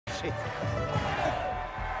shit.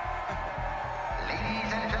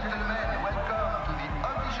 Ladies and gentlemen, welcome to the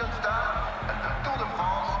official start at the Tour de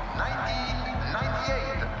France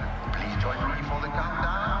 1998. Please join me for the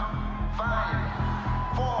countdown. 5,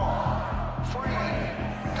 4, 3,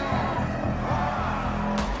 2, 1.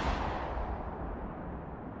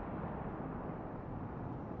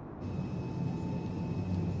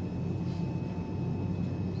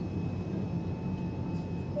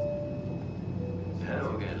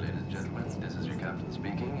 Hello again, ladies and gentlemen. This is your captain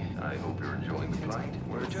speaking. I hope you're enjoying the flight.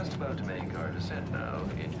 We're just about to make our descent now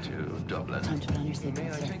into Dublin. Time to put on your seatbelt, May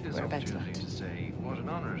I sir. take this We're about to opportunity land. to say what an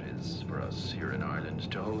honour it is for us here in Ireland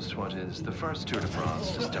to host what is the first Tour de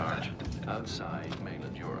France to start outside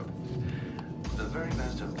mainland Europe. The very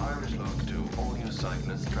best of Irish luck to all you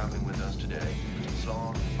cyclists travelling with us today.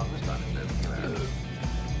 Slán agus Bannon.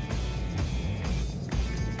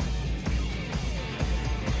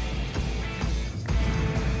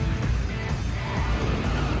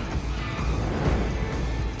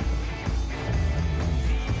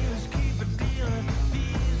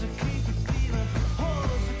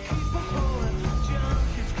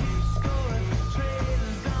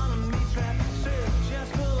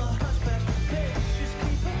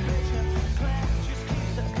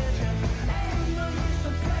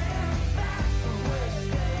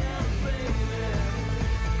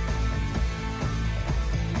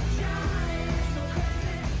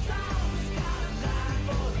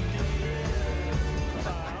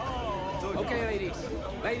 Okay,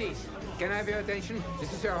 ladies, can I have your attention?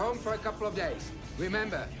 This is your home for a couple of days.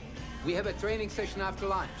 Remember, we have a training session after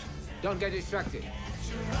lunch. Don't get distracted.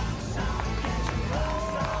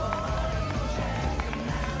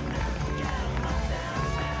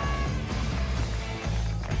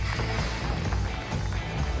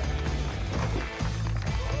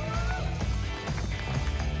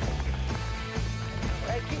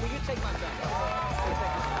 Hey, Keith, will you take my job?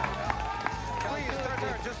 Please,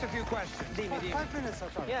 sir, just a few questions. 5 minutes,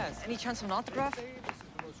 okay. Yes. Any chance of an autograph? Do you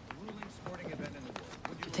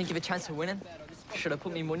think you have a chance of winning? Should I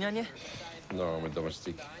put me money on you? No, I'm a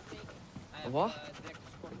domestique. A what?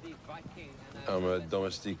 I'm a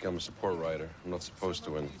domestique. I'm a support rider. I'm not supposed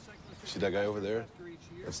to win. See that guy over there?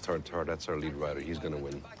 That's Tar. That's our lead rider. He's gonna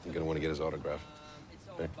win. I'm gonna want to get his autograph.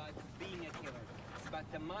 Okay.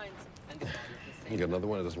 You got another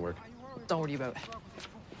one? It doesn't work. Don't worry about it.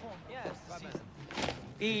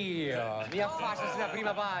 Io, mi affaccio sulla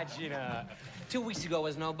prima pagina. 2 weeks ago I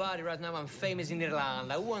was nobody, right now I'm famous in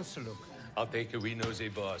Irlanda. Who wants to look? I'll take a wee nosy,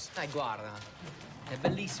 boss. Guarda. È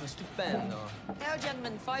bellissimo, stupendo. Now,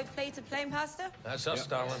 gentlemen, 5 plates of plain pasta, That's us,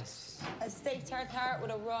 darling. a steak tartare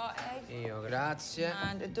with a raw egg, Io, grazie.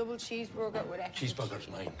 and a double cheeseburger with extra Cheeseburger's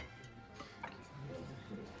mine.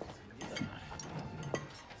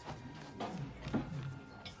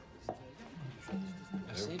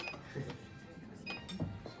 Merci.